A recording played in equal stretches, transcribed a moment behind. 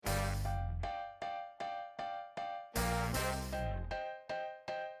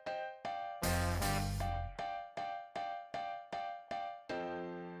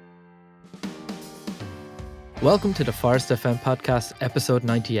Welcome to the Forest FM podcast, episode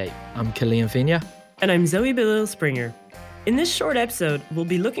 98. I'm Killian Vigna. And I'm Zoe Belil Springer. In this short episode, we'll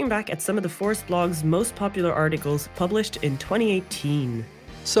be looking back at some of the Forest blog's most popular articles published in 2018.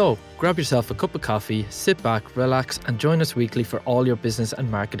 So, grab yourself a cup of coffee, sit back, relax, and join us weekly for all your business and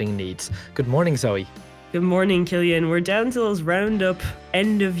marketing needs. Good morning, Zoe. Good morning, Killian. We're down to those roundup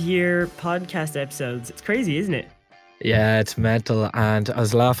end-of-year podcast episodes. It's crazy, isn't it? Yeah, it's mental, and I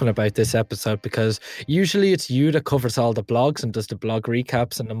was laughing about this episode because usually it's you that covers all the blogs and does the blog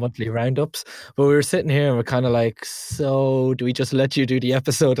recaps and the monthly roundups, but we were sitting here and we're kind of like, so do we just let you do the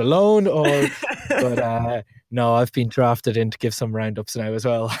episode alone? Or but no, I've been drafted in to give some roundups now as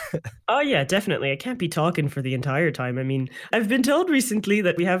well. Oh yeah, definitely. I can't be talking for the entire time. I mean, I've been told recently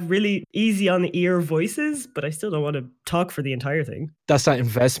that we have really easy on the ear voices, but I still don't want to talk for the entire thing. That's that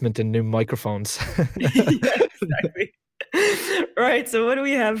investment in new microphones. Yeah, exactly. Right, so what do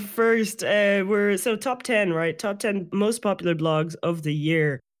we have first? Top 10, right? Top 10 most popular blogs of the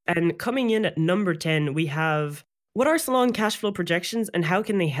year. And coming in at number 10, we have what are salon cash flow projections and how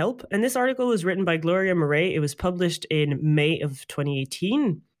can they help? And this article was written by Gloria Murray. It was published in May of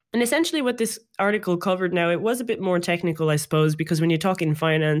 2018. And essentially what this article covered now, it was a bit more technical, I suppose, because when you're talking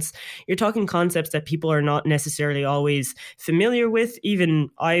finance, you're talking concepts that people are not necessarily always familiar with. Even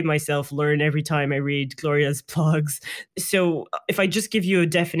I myself learn every time I read Gloria's blogs. So if I just give you a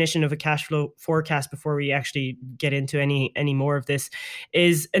definition of a cash flow forecast before we actually get into any more of this,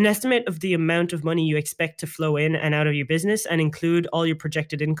 is an estimate of the amount of money you expect to flow in and out of your business and include all your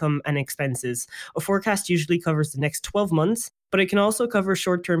projected income and expenses. A forecast usually covers the next 12 months, but it can also cover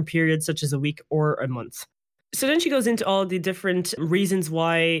short-term periods such as a week or a month. So then she goes into all the different reasons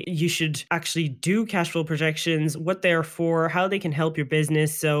why you should actually do cash flow projections, what they're for, how they can help your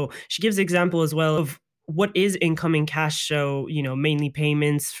business. So she gives an example as well of what is incoming cash. So, mainly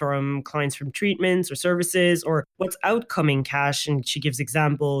payments from clients from treatments or services, or what's outcoming cash. And she gives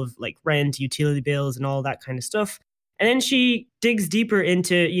example of like rent, utility bills, and all that kind of stuff. And then she digs deeper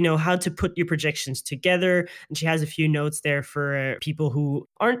into, how to put your projections together. And she has a few notes there for people who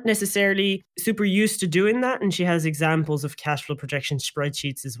aren't necessarily super used to doing that. And she has examples of cash flow projection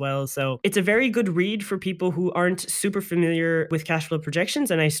spreadsheets as well. So it's a very good read for people who aren't super familiar with cash flow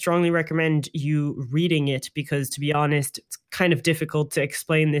projections. And I strongly recommend you reading it because, to be honest, it's kind of difficult to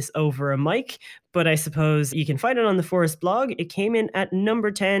explain this over a mic. But I suppose you can find it on the Forest blog. It came in at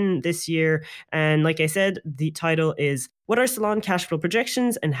number 10 this year. And like I said, the title is What are Salon Cash Flow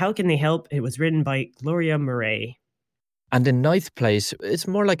Projections and How Can They Help? It was written by Gloria Murray. And in ninth place, it's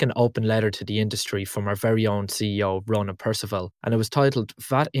more like an open letter to the industry from our very own CEO, Ronan Percival. And it was titled,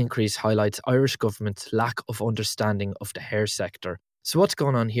 VAT Increase Highlights Irish Government's Lack of Understanding of the Hair Sector. So what's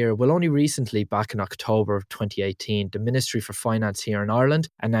going on here? Well, only recently, back in October of 2018, the Ministry for Finance here in Ireland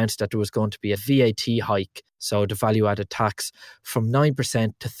announced that there was going to be a VAT hike, so the value-added tax, from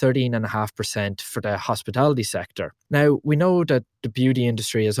 9% to 13.5% for the hospitality sector. Now, we know that the beauty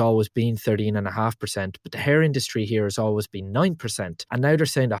industry has always been 13.5%, but the hair industry here has always been 9%. And now they're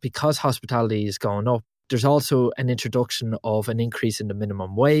saying that because hospitality is going up, there's also an introduction of an increase in the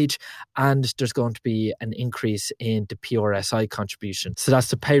minimum wage, and there's going to be an increase in the PRSI contribution. So that's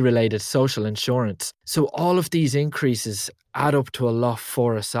the pay-related social insurance. So all of these increases add up to a lot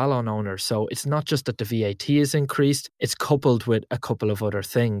for a salon owner. So it's not just that the VAT is increased, it's coupled with a couple of other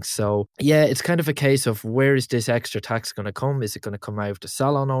things. So yeah, it's kind of a case of where is this extra tax going to come? Is it going to come out of the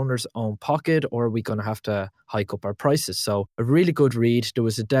salon owner's own pocket, or are we going to have to hike up our prices? So a really good read. There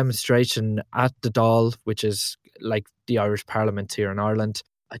was a demonstration at the Dáil, which is like the Irish Parliament here in Ireland.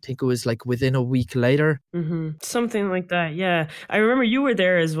 I think it was like within a week later. Mm-hmm. Something like that, yeah. I remember you were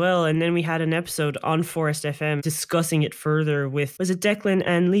there as well, and then we had an episode on Forest FM discussing it further with, was it Declan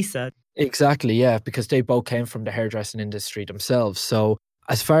and Lisa? Exactly, yeah, because they both came from the hairdressing industry themselves. So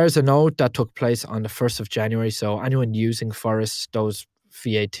as far as I know, that took place on the 1st of January. So anyone using Forest, those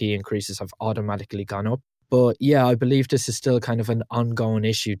VAT increases have automatically gone up. But yeah, I believe this is still kind of an ongoing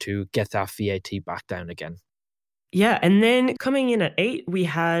issue to get that VAT back down again. Yeah, and then coming in at 8, we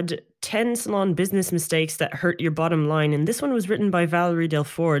had 10 salon business mistakes that hurt your bottom line. And this one was written by Valerie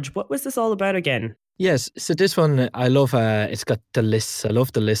Delforge. What was this all about again? Yes, so this one, I love, it's got the lists. I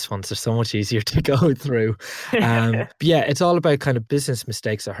love the list ones. They're so much easier to go through. But yeah, it's all about kind of business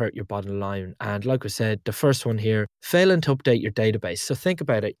mistakes that hurt your bottom line. And like we said, the first one here, failing to update your database. So think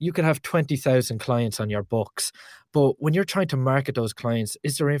about it. You could have 20,000 clients on your books, but when you're trying to market those clients,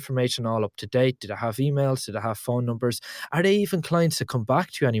 is their information all up to date? Do they have emails? Do they have phone numbers? Are they even clients that come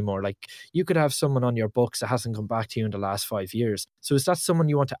back to you anymore? Like you could have someone on your books that hasn't come back to you in the last 5 years. So is that someone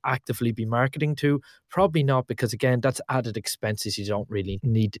you want to actively be marketing to? Probably not, because again, that's added expenses you don't really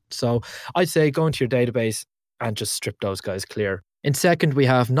need. So I'd say go into your database and just strip those guys clear. In second, we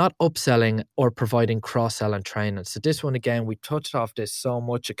have not upselling or providing cross-sell and training. So this one, again, we touched off this so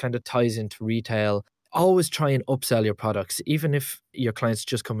much. It kind of ties into retail. Always try and upsell your products. Even if your client's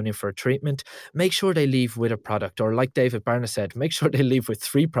just coming in for a treatment, make sure they leave with a product. Or like David Barna said, make sure they leave with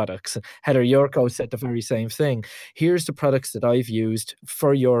 3 products. Heather Yorko said the very same thing. Here's the products that I've used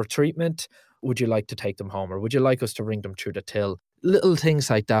for your treatment. Would you like to take them home, or would you like us to ring them through the till? Little things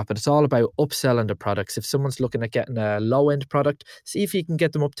like that, but it's all about upselling the products. If someone's looking at getting a low-end product, see if you can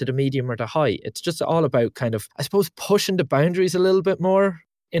get them up to the medium or the high. It's just all about kind of, I suppose, pushing the boundaries a little bit more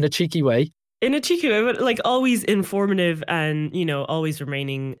in a cheeky way. In a cheeky way, but like always informative and, you know, always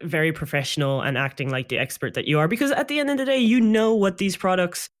remaining very professional and acting like the expert that you are. Because at the end of the day, you know what these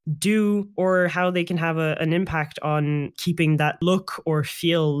products do or how they can have an impact on keeping that look or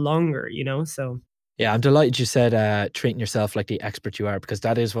feel longer, you know, so... Yeah, I'm delighted you said treating yourself like the expert you are, because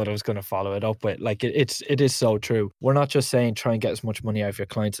that is what I was going to follow it up with. Like it is so true. We're not just saying try and get as much money out of your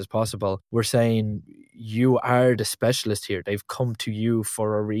clients as possible. We're saying you are the specialist here. They've come to you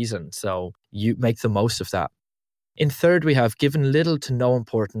for a reason. So you make the most of that. In third, we have given little to no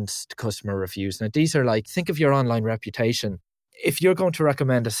importance to customer reviews. Now, these are like, think of your online reputation. If you're going to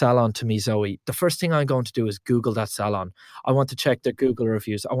recommend a salon to me, Zoe, the first thing I'm going to do is Google that salon. I want to check their Google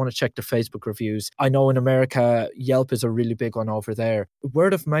reviews. I want to check their Facebook reviews. I know in America, Yelp is a really big one over there.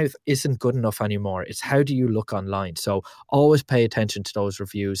 Word of mouth isn't good enough anymore. It's how do you look online? So always pay attention to those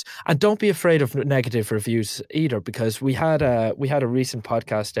reviews. And don't be afraid of negative reviews either, because we had a recent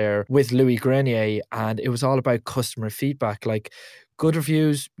podcast there with Louis Grenier, and it was all about customer feedback. Like, good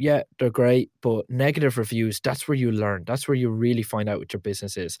reviews, yeah, they're great, but negative reviews, that's where you learn. That's where you really find out what your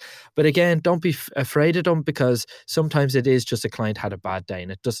business is. But again, don't be afraid of them, because sometimes it is just a client had a bad day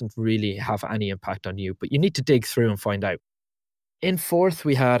and it doesn't really have any impact on you. But you need to dig through and find out. In fourth,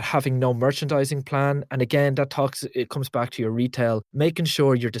 we had having no merchandising plan. And again, it comes back to your retail, making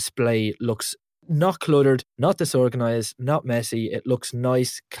sure your display looks not cluttered, not disorganized, not messy. It looks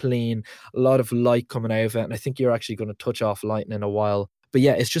nice, clean, a lot of light coming out of it. And I think you're actually going to touch off lighting in a while. But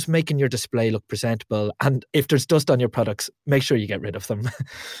yeah, it's just making your display look presentable. And if there's dust on your products, make sure you get rid of them.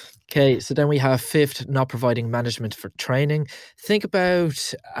 Okay, so then we have fifth, not providing management for training. Think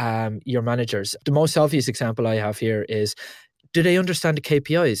about your managers. The most obvious example I have here is, do they understand the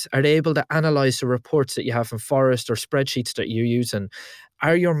KPIs? Are they able to analyze the reports that you have in Forest or spreadsheets that you're using?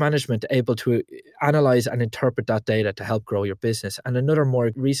 Are your management able to analyze and interpret that data to help grow your business? And another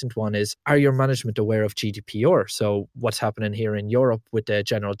more recent one is, are your management aware of GDPR? So what's happening here in Europe with the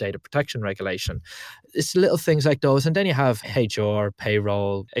General Data Protection Regulation? It's little things like those. And then you have HR,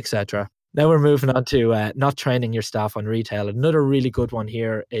 payroll, etc. Now we're moving on to not training your staff on retail. Another really good one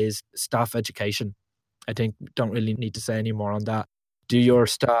here is staff education. I think don't really need to say any more on that. Do your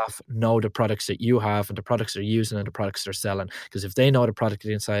staff know the products that you have and the products they're using and the products they're selling? Because if they know the product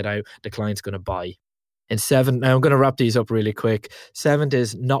inside out, the client's going to buy. And 7, now I'm going to wrap these up really quick. 7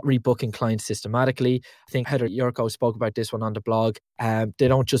 is not rebooking clients systematically. I think Heather Yorko spoke about this one on the blog. They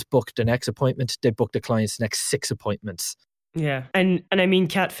don't just book the next appointment, they book the client's next 6 appointments. Yeah. And I mean,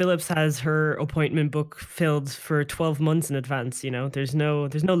 Kat Phillips has her appointment book filled for 12 months in advance. You know, there's no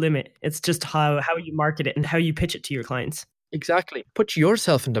limit. It's just how you market it and how you pitch it to your clients. Exactly. Put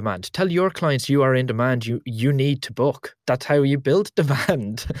yourself in demand. Tell your clients you are in demand. You need to book. That's how you build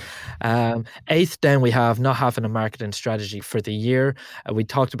demand. 8th, then we have not having a marketing strategy for the year. We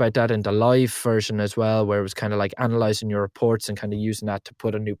talked about that in the live version as well, where it was kind of like analyzing your reports and kind of using that to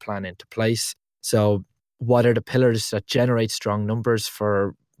put a new plan into place. So what are the pillars that generate strong numbers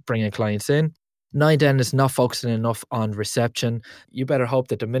for bringing clients in? 9 then is not focusing enough on reception. You better hope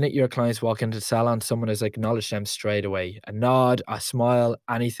that the minute your clients walk into the salon, someone has acknowledged them straight away. A nod, a smile,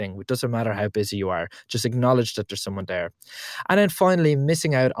 anything. It doesn't matter how busy you are. Just acknowledge that there's someone there. And then finally,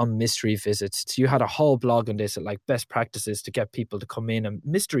 missing out on mystery visits. So you had a whole blog on this, like best practices to get people to come in and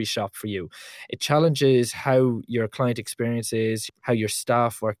mystery shop for you. It challenges how your client experience is, how your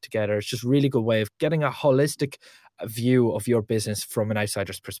staff work together. It's just a really good way of getting a holistic view of your business from an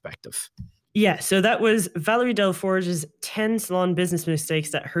outsider's perspective. Yeah, so that was Valerie Delforge's 10 salon business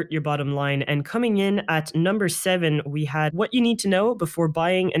mistakes that hurt your bottom line. And coming in at number 7, we had what you need to know before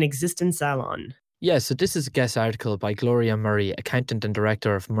buying an existing salon. Yeah, so this is a guest article by Gloria Murray, accountant and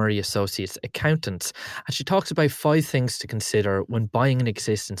director of Murray Associates Accountants. And she talks about 5 things to consider when buying an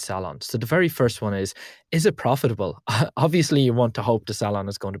existing salon. So the very first one is it profitable? Obviously, you want to hope the salon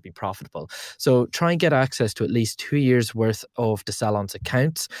is going to be profitable. So try and get access to at least 2 years worth of the salon's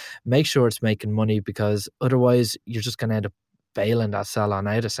accounts. Make sure it's making money, because otherwise you're just going to end up bailing that salon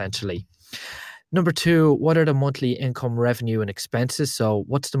out essentially. Number two, what are the monthly income, revenue, and expenses? So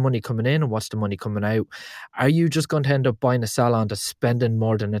what's the money coming in and what's the money coming out? Are you just going to end up buying a salon that's spending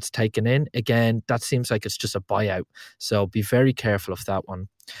more than it's taking in? Again, that seems like it's just a buyout. So be very careful of that one.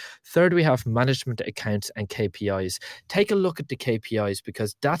 Third, we have management accounts and KPIs. Take a look at the KPIs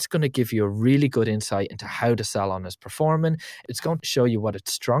because that's going to give you a really good insight into how the salon is performing. It's going to show you what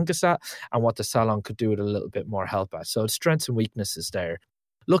it's strongest at and what the salon could do with a little bit more help at. So strengths and weaknesses there.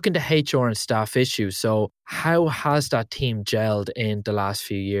 Look into HR and staff issues. So how has that team gelled in the last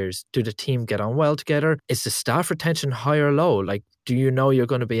few years? Do the team get on well together? Is the staff retention high or low? Like, do you know you're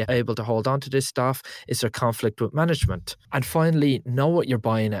going to be able to hold on to this staff? Is there conflict with management? And finally, know what you're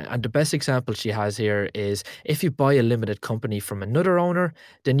buying. And the best example she has here is if you buy a limited company from another owner,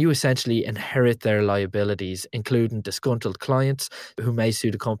 then you essentially inherit their liabilities, including disgruntled clients who may sue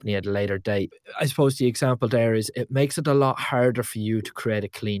the company at a later date. I suppose the example there is it makes it a lot harder for you to create a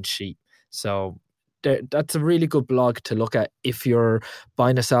clean sheet. So that's a really good blog to look at if you're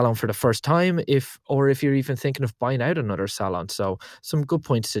buying a salon for the first time, or if you're even thinking of buying out another salon. So some good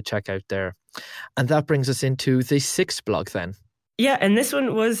points to check out there. And that brings us into the sixth blog then. Yeah, and this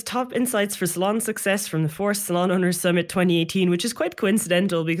one was top insights for salon success from the Forest Salon Owners Summit 2018, which is quite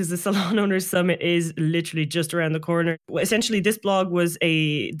coincidental because the Salon Owners Summit is literally just around the corner. Essentially, this blog was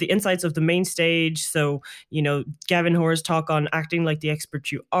the insights of the main stage. So, Gavin Hoare's talk on acting like the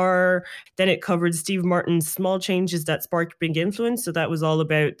expert you are. Then it covered Steve Martin's small changes that sparked big influence. So that was all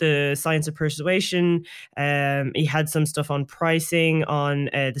about the science of persuasion. He had some stuff on pricing, on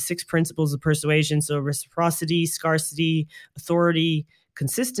the 6 principles of persuasion. So reciprocity, scarcity, authority,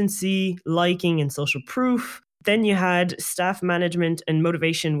 consistency, liking, and social proof. Then you had staff management and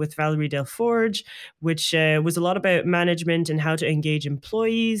motivation with Valerie Delforge, which was a lot about management and how to engage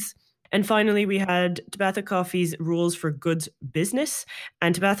employees. And finally, we had Tabatha Coffey's Rules for Good Business.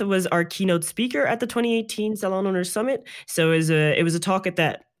 And Tabatha was our keynote speaker at the 2018 Salon Owners Summit. So it was a talk at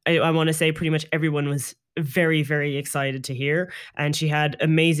that I want to say pretty much everyone was very, very excited to hear. And she had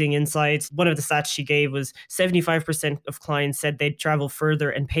amazing insights. One of the stats she gave was 75% of clients said they'd travel further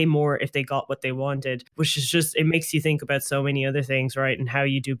and pay more if they got what they wanted, which is just, it makes you think about so many other things, right? And how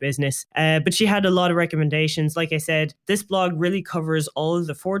you do business. But she had a lot of recommendations. Like I said, this blog really covers all of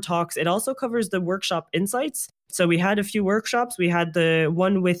the 4 talks. It also covers the workshop insights. So we had a few workshops. We had the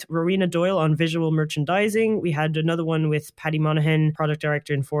one with Rowena Doyle on visual merchandising. We had another one with Paddy Monaghan, product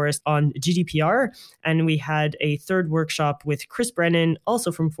director in Forest, on GDPR. And we had a third workshop with Chris Brennan,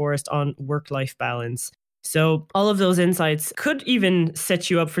 also from Forest, on work-life balance. So all of those insights could even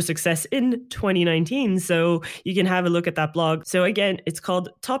set you up for success in 2019. So you can have a look at that blog. So again, it's called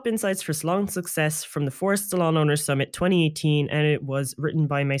Top Insights for Salon Success from the Forest Salon Owners Summit 2018. And it was written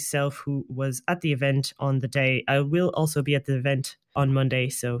by myself, who was at the event on the day. I will also be at the event on Monday,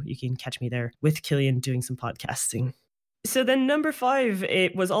 so you can catch me there with Killian doing some podcasting. So then number 5,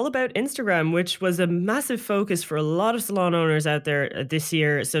 it was all about Instagram, which was a massive focus for a lot of salon owners out there this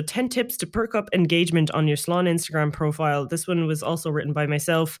year. So 10 tips to perk up engagement on your salon Instagram profile. This one was also written by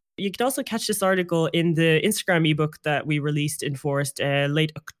myself. You can also catch this article in the Instagram ebook that we released in Forest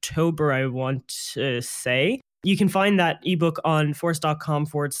late October, I want to say. You can find that ebook on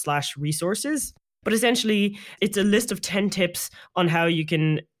forest.com/resources. But essentially, it's a list of 10 tips on how you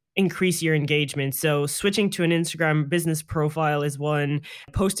can increase your engagement. So switching to an Instagram business profile is one,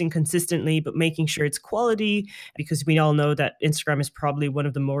 posting consistently, but making sure it's quality, because we all know that Instagram is probably one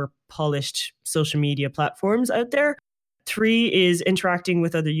of the more polished social media platforms out there. 3 is interacting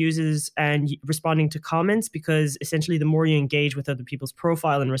with other users and responding to comments, because essentially the more you engage with other people's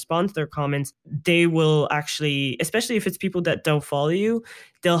profile and respond to their comments, they will actually, especially if it's people that don't follow you,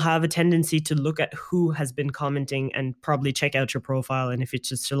 they'll have a tendency to look at who has been commenting and probably check out your profile. And if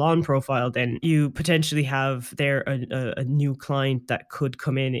it's a salon profile, then you potentially have there a new client that could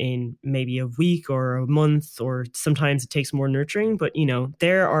come in maybe a week or a month, or sometimes it takes more nurturing, but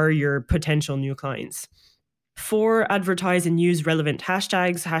there are your potential new clients. 4, advertise and use relevant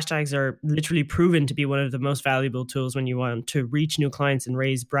hashtags. Hashtags are literally proven to be one of the most valuable tools when you want to reach new clients and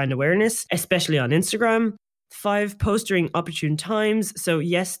raise brand awareness, especially on Instagram. 5, post during opportune times. So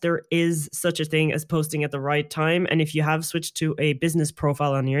yes, there is such a thing as posting at the right time. And if you have switched to a business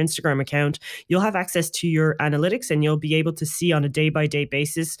profile on your Instagram account, you'll have access to your analytics and you'll be able to see on a day-by-day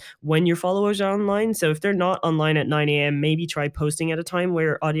basis when your followers are online. So if they're not online at 9 a.m., maybe try posting at a time where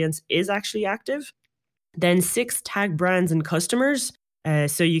your audience is actually active. Then 6, tag brands and customers.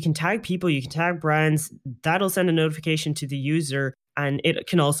 So you can tag people, you can tag brands. That'll send a notification to the user, and it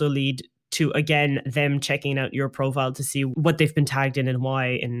can also lead to, again, them checking out your profile to see what they've been tagged in and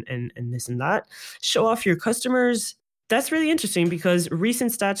why, and this and that. Show off your customers. That's really interesting because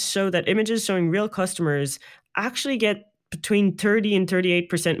recent stats show that images showing real customers actually get between 30 and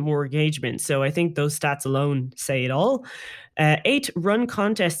 38% more engagement. So I think those stats alone say it all. 8, run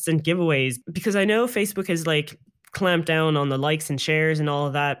contests and giveaways, because I know Facebook has like clamped down on the likes and shares and all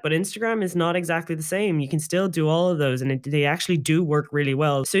of that, but Instagram is not exactly the same. You can still do all of those, and they actually do work really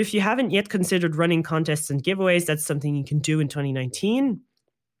well. So if you haven't yet considered running contests and giveaways, that's something you can do in 2019.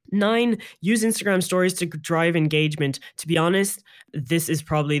 9, use Instagram stories to drive engagement. To be honest, this is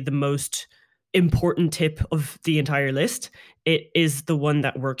probably the most important tip of the entire list. It is the one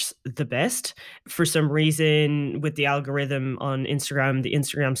that works the best. For some reason, with the algorithm on Instagram, the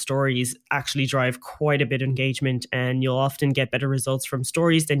Instagram stories actually drive quite a bit of engagement, and you'll often get better results from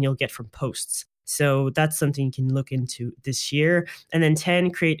stories than you'll get from posts. So that's something you can look into this year. And then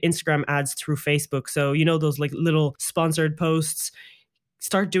 10, create Instagram ads through Facebook. So, you know, those like little sponsored posts,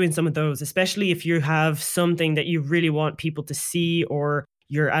 start doing some of those, especially if you have something that you really want people to see, or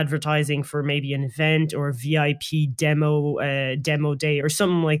you're advertising for maybe an event or a VIP demo day or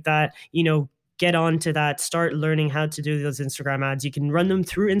something like that. You know, get onto that, start learning how to do those Instagram ads. You can run them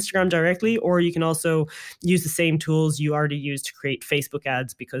through Instagram directly, or you can also use the same tools you already use to create Facebook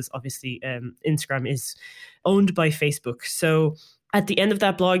ads, because obviously Instagram is owned by Facebook. So at the end of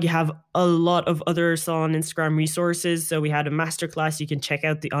that blog, you have a lot of other Salon Instagram resources. So we had a masterclass. You can check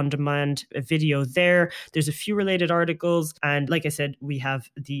out the on-demand video there. There's a few related articles. And like I said, we have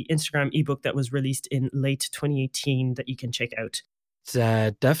the Instagram ebook that was released in late 2018 that you can check out. It's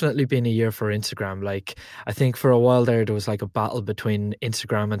definitely been a year for Instagram. Like, I think for a while there was like a battle between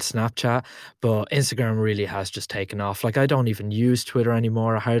Instagram and Snapchat, but Instagram really has just taken off. Like, I don't even use Twitter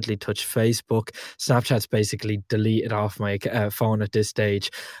anymore. I hardly touch Facebook. Snapchat's basically deleted off my phone at this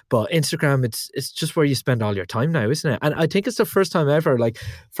stage. But Instagram, it's just where you spend all your time now, isn't it? And I think it's the first time ever, like,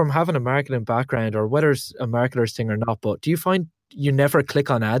 from having a marketing background, or whether it's a marketer's thing or not, but do you find you never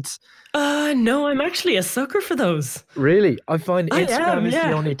click on ads? No, I'm actually a sucker for those. Really? I find Instagram is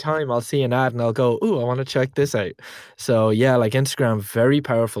the only time I'll see an ad and I'll go, ooh, I want to check this out. So yeah, like Instagram, very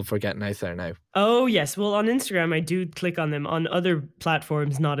powerful for getting out there now. Oh, yes. Well, on Instagram, I do click on them. On other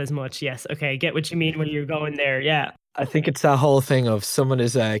platforms, not as much. Yes. Okay. Get what you mean when you're going there. Yeah. I think it's that whole thing of someone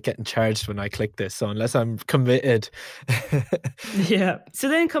is getting charged when I click this. So unless I'm committed. Yeah. So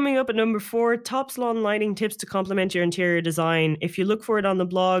then coming up at number 4, top salon lighting tips to complement your interior design. If you look for it on the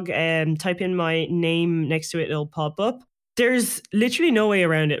blog and type in my name next to it, it'll pop up. There's literally no way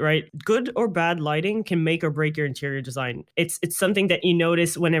around it, right? Good or bad lighting can make or break your interior design. It's something that you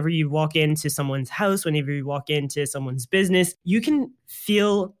notice whenever you walk into someone's house, whenever you walk into someone's business. You can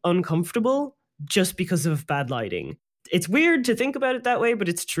feel uncomfortable just because of bad lighting. It's weird to think about it that way, but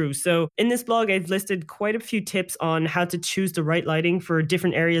it's true. So in this blog, I've listed quite a few tips on how to choose the right lighting for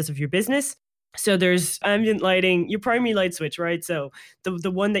different areas of your business. So there's ambient lighting, your primary light switch, right? So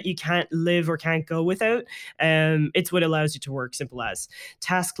the one that you can't live or can't go without, it's what allows you to work, simple as.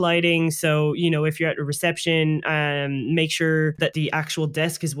 Task lighting, so, you know, if you're at a reception, make sure that the actual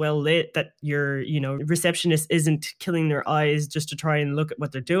desk is well lit, that your, you know, receptionist isn't killing their eyes just to try and look at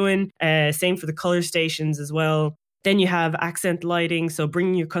what they're doing. Same for the color stations as well. Then you have accent lighting, so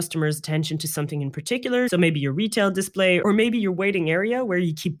bringing your customers' attention to something in particular. So maybe your retail display, or maybe your waiting area where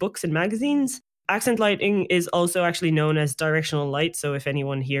you keep books and magazines. Accent lighting is also actually known as directional light. So if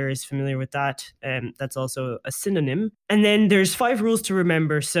anyone here is familiar with that, that's also a synonym. And then there's 5 rules to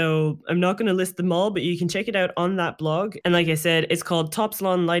remember. So I'm not going to list them all, but you can check it out on that blog. And like I said, it's called Top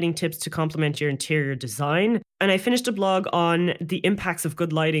Salon Lighting Tips to Complement Your Interior Design. And I finished a blog on the impacts of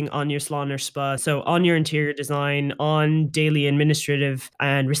good lighting on your salon or spa. So on your interior design, on daily administrative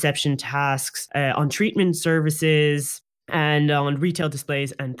and reception tasks, on treatment services, and on retail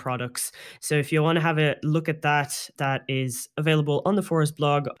displays and products. So if you want to have a look at that, that is available on the Forest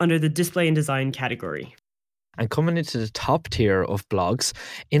blog under the display and design category. And coming into the top tier of blogs,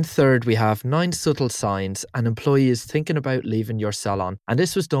 in third we have 9 subtle signs an employee is thinking about leaving your salon. And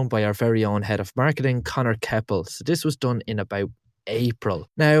this was done by our very own head of marketing, Connor Keppel. So this was done in about April.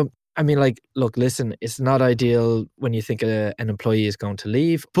 Now, I mean, like, look, listen, it's not ideal when you think an employee is going to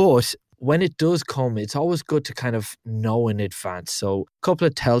leave, but when it does come, it's always good to kind of know in advance. So a couple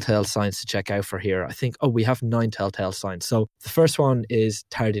of telltale signs to check out for here. I think, we have 9 telltale signs. So the first one is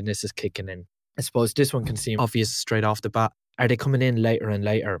tardiness is kicking in. I suppose this one can seem obvious straight off the bat. Are they coming in later and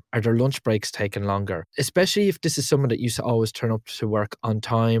later? Are their lunch breaks taking longer? Especially if this is someone that used to always turn up to work on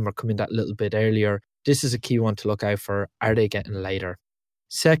time or come in that little bit earlier. This is a key one to look out for. Are they getting later?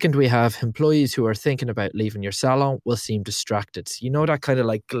 Second, we have employees who are thinking about leaving your salon will seem distracted. So you know that kind of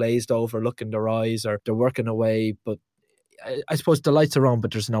like glazed over look in their eyes, or they're working away, but I suppose the lights are on,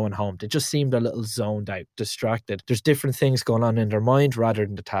 but there's no one home. They just seemed a little zoned out, distracted. There's different things going on in their mind rather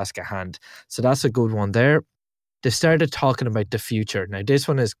than the task at hand. So that's a good one there. They started talking about the future. Now, this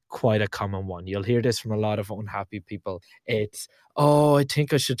one is quite a common one. You'll hear this from a lot of unhappy people. It's, oh, I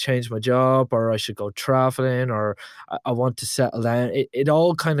think I should change my job, or I should go traveling, or I want to settle down. It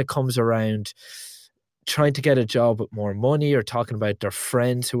all kind of comes around trying to get a job with more money, or talking about their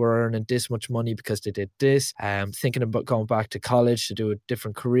friends who are earning this much money because they did this, thinking about going back to college to do a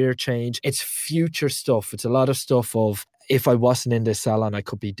different career change. It's future stuff. It's a lot of stuff of, if I wasn't in this salon, I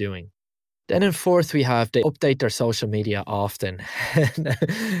could be doing. Then in fourth, we have they update their social media often.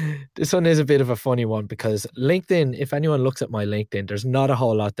 This one is a bit of a funny one because LinkedIn, if anyone looks at my LinkedIn, there's not a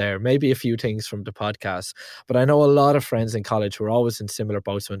whole lot there. Maybe a few things from the podcast, but I know a lot of friends in college who are always in similar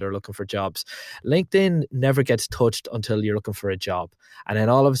boats when they're looking for jobs. LinkedIn never gets touched until you're looking for a job. And then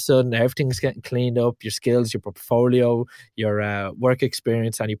all of a sudden, everything's getting cleaned up. Your skills, your portfolio, your work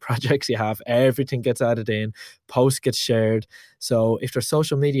experience, any projects you have, everything gets added in. Posts get shared. So if their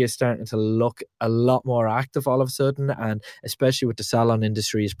social media is starting to look a lot more active all of a sudden, and especially with the salon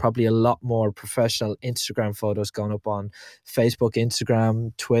industry, is probably a lot more professional Instagram photos going up on Facebook,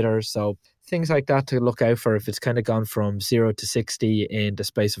 Instagram, Twitter. So things like that to look out for if it's kind of gone from 0 to 60 in the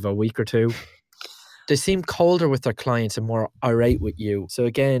space of a week or two. They seem colder with their clients and more irate with you. So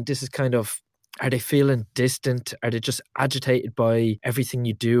again, this is kind of, are they feeling distant? Are they just agitated by everything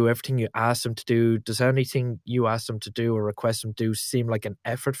you do, everything you ask them to do? Does anything you ask them to do or request them to do seem like an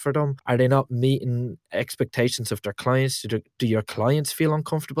effort for them? Are they not meeting expectations of their clients? Do your clients feel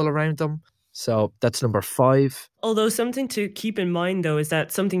uncomfortable around them? So that's number 5. Although something to keep in mind, though, is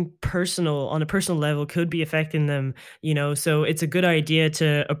that something personal on a personal level could be affecting them, so it's a good idea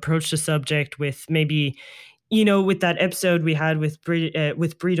to approach the subject with maybe, with that episode we had with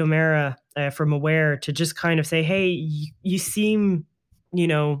Bríd O'Meara from Aware, to just kind of say, hey, you seem,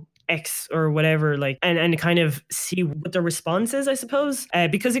 X or whatever, and kind of see what the response is, I suppose,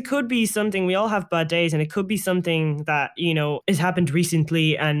 because it could be something, we all have bad days, and it could be something that, has happened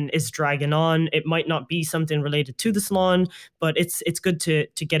recently and is dragging on. It might not be something related to the salon, but it's good to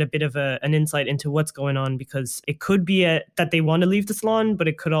get a bit of an insight into what's going on, because it could be that they want to leave the salon, but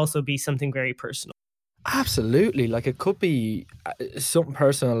it could also be something very personal. Absolutely. It could be something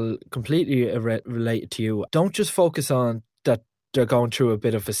personal, completely related to you. Don't just focus on that they're going through a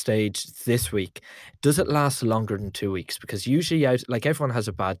bit of a stage this week. Does it last longer than 2 weeks? Because usually, everyone has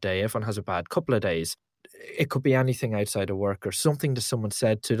a bad day, everyone has a bad couple of days. It could be anything outside of work, or something that someone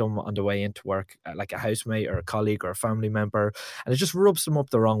said to them on the way into work, like a housemate or a colleague or a family member, and it just rubs them up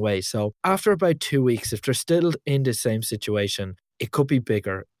the wrong way. So after about 2 weeks, if they're still in the same situation, it could be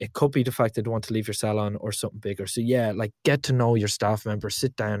bigger. It could be the fact that they want to leave your salon, or something bigger. So yeah, get to know your staff members,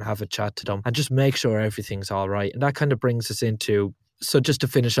 sit down, have a chat to them, and just make sure everything's all right. And that kind of brings us into, so just to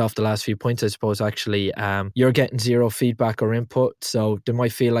finish off the last few points, I suppose, actually, you're getting zero feedback or input. So they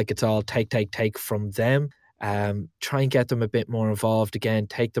might feel like it's all take from them. Try and get them a bit more involved. Again,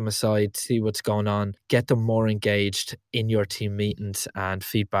 take them aside, see what's going on, get them more engaged in your team meetings and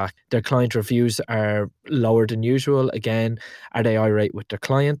feedback. Their client reviews are lower than usual. Again, are they irate with their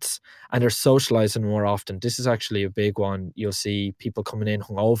clients? And they're socializing more often. This is actually a big one. You'll see people coming in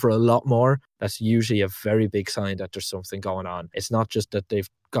hungover a lot more. That's usually a very big sign that there's something going on. It's not just that they've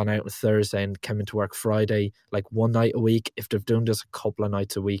gone out on Thursday and come into work Friday, one night a week. If they're doing this a couple of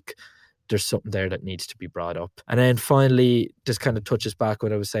nights a week, there's something there that needs to be brought up. And then finally, this kind of touches back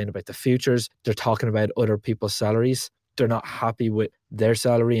what I was saying about the futures. They're talking about other people's salaries. They're not happy with their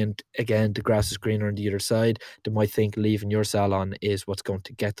salary. And again, the grass is greener on the other side. They might think leaving your salon is what's going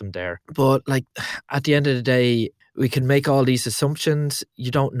to get them there. But at the end of the day, we can make all these assumptions.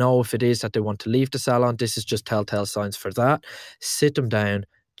 You don't know if it is that they want to leave the salon. This is just telltale signs for that. Sit them down,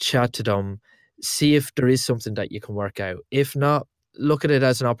 chat to them, see if there is something that you can work out. If not, look at it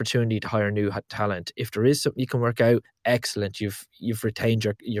as an opportunity to hire new talent. If there is something you can work out, excellent. You've retained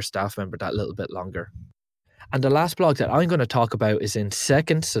your staff member that little bit longer. And the last blog that I'm going to talk about is in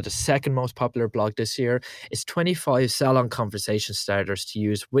second. So the second most popular blog this year is 25 salon conversation starters to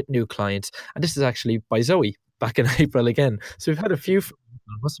use with new clients. And this is actually by Zoe back in April again. So we've had a few. It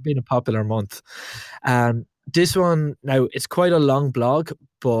must have been a popular month. This one, now it's quite a long blog,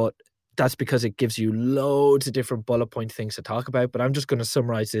 but that's because it gives you loads of different bullet point things to talk about. But I'm just going to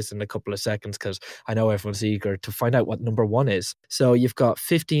summarize this in a couple of seconds because I know everyone's eager to find out what number 1 is. So you've got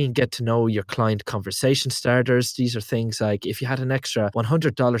 15 get to know your client conversation starters. These are things like, if you had an extra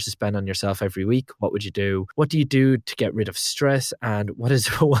 $100 to spend on yourself every week, what would you do? What do you do to get rid of stress? And what is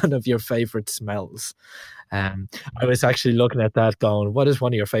one of your favorite smells? Um, I was actually looking at that going, what is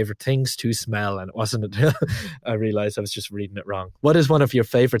one of your favorite things to smell? And it wasn't it? I realized I was just reading it wrong. What is one of your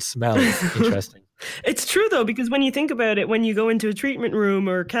favorite smells? Interesting. It's true though, because when you think about it, when you go into a treatment room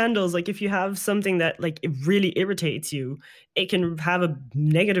or candles, like if you have something that like it really irritates you, it can have a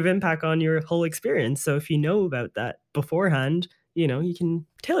negative impact on your whole experience. So if you know about that beforehand, you can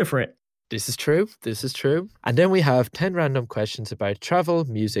tailor for it. This is true. This is true. And then we have 10 random questions about travel,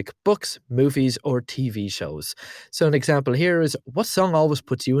 music, books, movies, or TV shows. So an example here is, what song always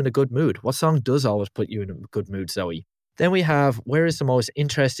puts you in a good mood? What song does always put you in a good mood, Zoe? Then we have, where is the most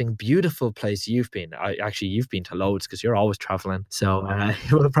interesting, beautiful place you've been? Actually, you've been to loads because you're always traveling. So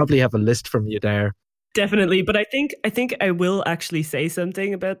we'll probably have a list from you there. Definitely, but I think I will actually say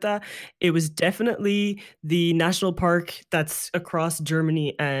something about that. It was definitely the national park that's across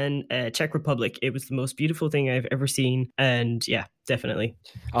Germany and Czech Republic. It was the most beautiful thing I've ever seen, and yeah, definitely.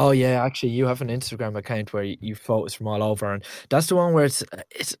 Oh yeah, actually, you have an Instagram account where you photos from all over, and that's the one where it's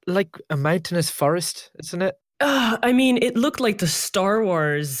like a mountainous forest, isn't it? I mean, it looked like the Star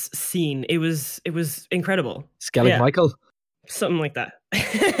Wars scene. It was incredible. Skellig Michael. Something like that.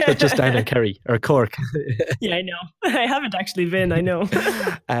 Just down in Kerry or Cork. Yeah, I know. I haven't actually been, I know.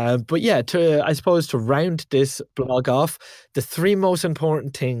 But yeah, I suppose to round this blog off, the 3 most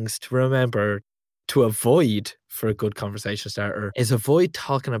important things to remember to avoid for a good conversation starter is avoid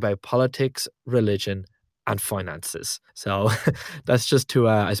talking about politics, religion, and finances. So that's just to,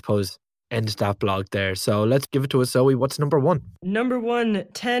 I suppose, end that blog there. So let's give it to us, Zoe. What's number 1? Number 1,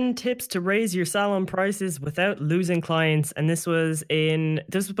 10 tips to raise your salon prices without losing clients. And this was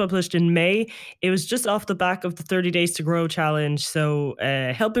published in May. It was just off the back of the 30 Days to Grow challenge. So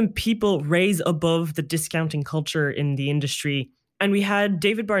helping people raise above the discounting culture in the industry. And we had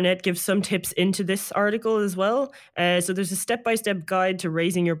David Barnett give some tips into this article as well. So there's a step-by-step guide to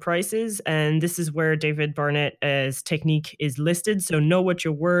raising your prices. And this is where David Barnett's technique is listed. So know what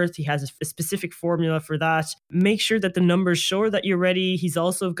you're worth. He has a specific formula for that. Make sure that the numbers show that you're ready. He's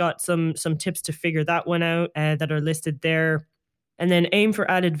also got some tips to figure that one out that are listed there. And then aim for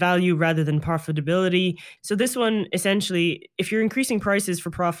added value rather than profitability. So this one, essentially, if you're increasing prices for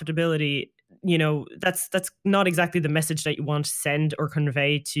profitability, that's not exactly the message that you want to send or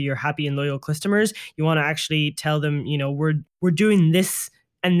convey to your happy and loyal customers. You want to actually tell them, we're doing this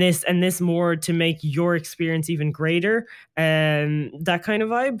and this and this more to make your experience even greater. That kind of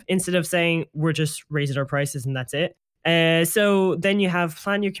vibe, instead of saying we're just raising our prices and that's it. So then you have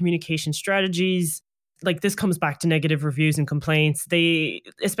plan your communication strategies. Like, this comes back to negative reviews and complaints. They,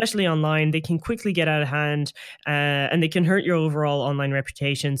 especially online, they can quickly get out of hand and they can hurt your overall online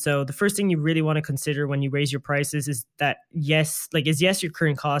reputation. So the first thing you really want to consider when you raise your prices is that yes, your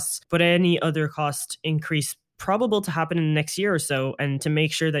current costs, but any other cost increase probable to happen in the next year or so, and to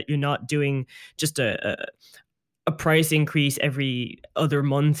make sure that you're not doing just a price increase every other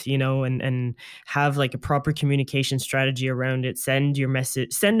month, and have like a proper communication strategy around it. Send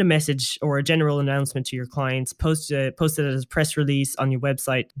a message or a general announcement to your clients, post it as a press release on your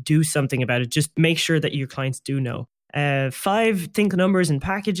website, do something about it. Just make sure that your clients do know. 5, think numbers and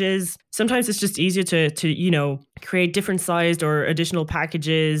packages. Sometimes it's just easier to create different sized or additional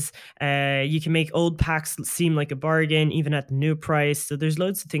packages. You can make old packs seem like a bargain, even at the new price. So there's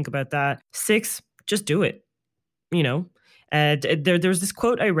loads to think about that. 6, just do it. There was this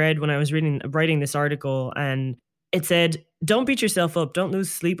quote I read when I was writing this article, and it said, "Don't beat yourself up. Don't lose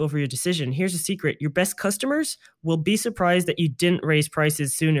sleep over your decision. Here's a secret. Your best customers will be surprised that you didn't raise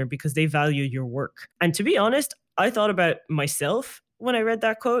prices sooner because they value your work." And to be honest, I thought about myself when I read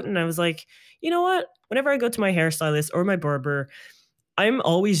that quote, and I was like, you know what? Whenever I go to my hairstylist or my barber, I'm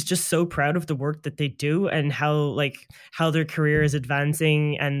always just so proud of the work that they do and how their career is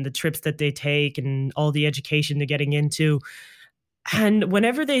advancing and the trips that they take and all the education they're getting into. And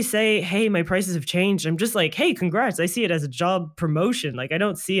whenever they say, "Hey, my prices have changed," I'm just like, "Hey, congrats." I see it as a job promotion. Like, I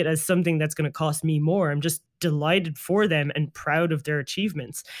don't see it as something that's going to cost me more. I'm just delighted for them and proud of their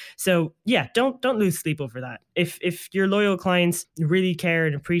achievements. So yeah, don't lose sleep over that. If your loyal clients really care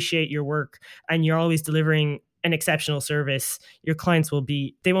and appreciate your work and you're always delivering an exceptional service, your clients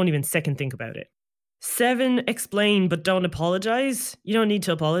they won't even second think about it. 7, explain, but don't apologize. You don't need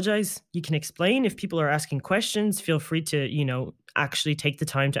to apologize. You can explain. If people are asking questions, feel free to, actually take the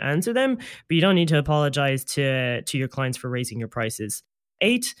time to answer them, but you don't need to apologize to your clients for raising your prices.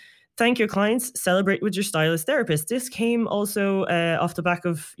 8, thank your clients, celebrate with your stylist therapist. This came also off the back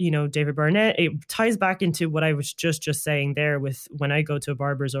of, David Barnett. It ties back into what I was just saying there with when I go to a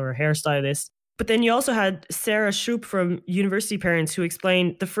barber's or a hairstylist. But then you also had Sarah Shoup from University Parents, who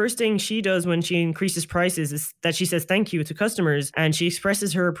explained the first thing she does when she increases prices is that she says thank you to customers, and she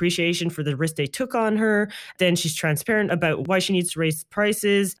expresses her appreciation for the risk they took on her. Then she's transparent about why she needs to raise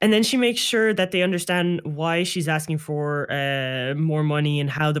prices. And then she makes sure that they understand why she's asking for more money and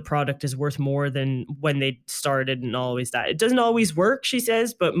how the product is worth more than when they started and always that. It doesn't always work, she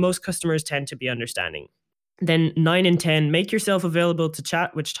says, but most customers tend to be understanding. Then 9 and 10, make yourself available to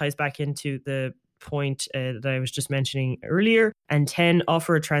chat, which ties back into the point that I was just mentioning earlier. And 10,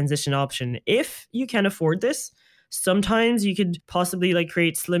 offer a transition option. If you can afford this, sometimes you could possibly like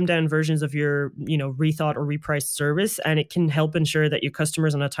create slimmed down versions of your, rethought or repriced service, and it can help ensure that your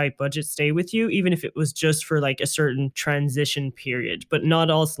customers on a tight budget stay with you, even if it was just for like a certain transition period. But not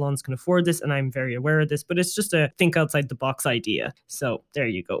all salons can afford this, and I'm very aware of this, but it's just a think outside the box idea. So there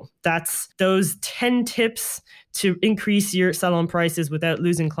you go. That's those 10 tips to increase your salon prices without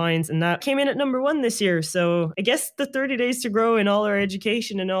losing clients. And that came in at number 1 this year. So I guess the 30 Days to Grow and all our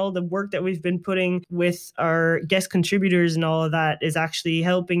education and all the work that we've been putting with our guest contributors and all of that is actually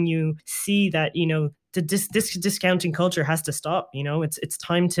helping you see that, the discounting culture has to stop. It's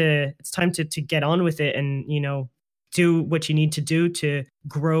time to get on with it and, do what you need to do to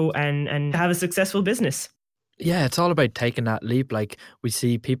grow and have a successful business. Yeah, it's all about taking that leap. Like, we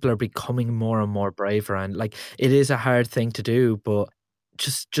see people are becoming more and more braver, and like, it is a hard thing to do, but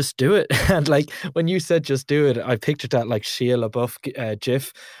just do it. And like, when you said just do it, I pictured that like Shia LaBeouf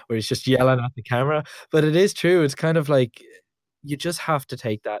gif where he's just yelling at the camera. But it is true. It's kind of like, you just have to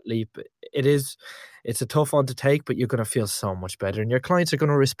take that leap. It's a tough one to take, but you're going to feel so much better, and your clients are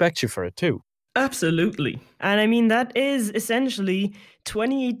going to respect you for it too. Absolutely. And I mean, that is essentially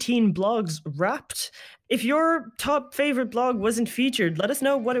 2018 blogs wrapped. If your top favorite blog wasn't featured, let us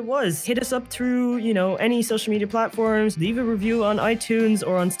know what it was. Hit us up through, any social media platforms, leave a review on iTunes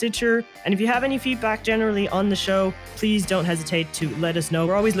or on Stitcher. And if you have any feedback generally on the show, please don't hesitate to let us know.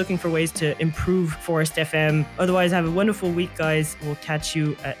 We're always looking for ways to improve Forest FM. Otherwise, have a wonderful week, guys. We'll catch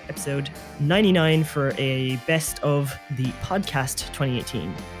you at episode 99 for a best of the podcast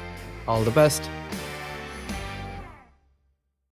 2018. All the best.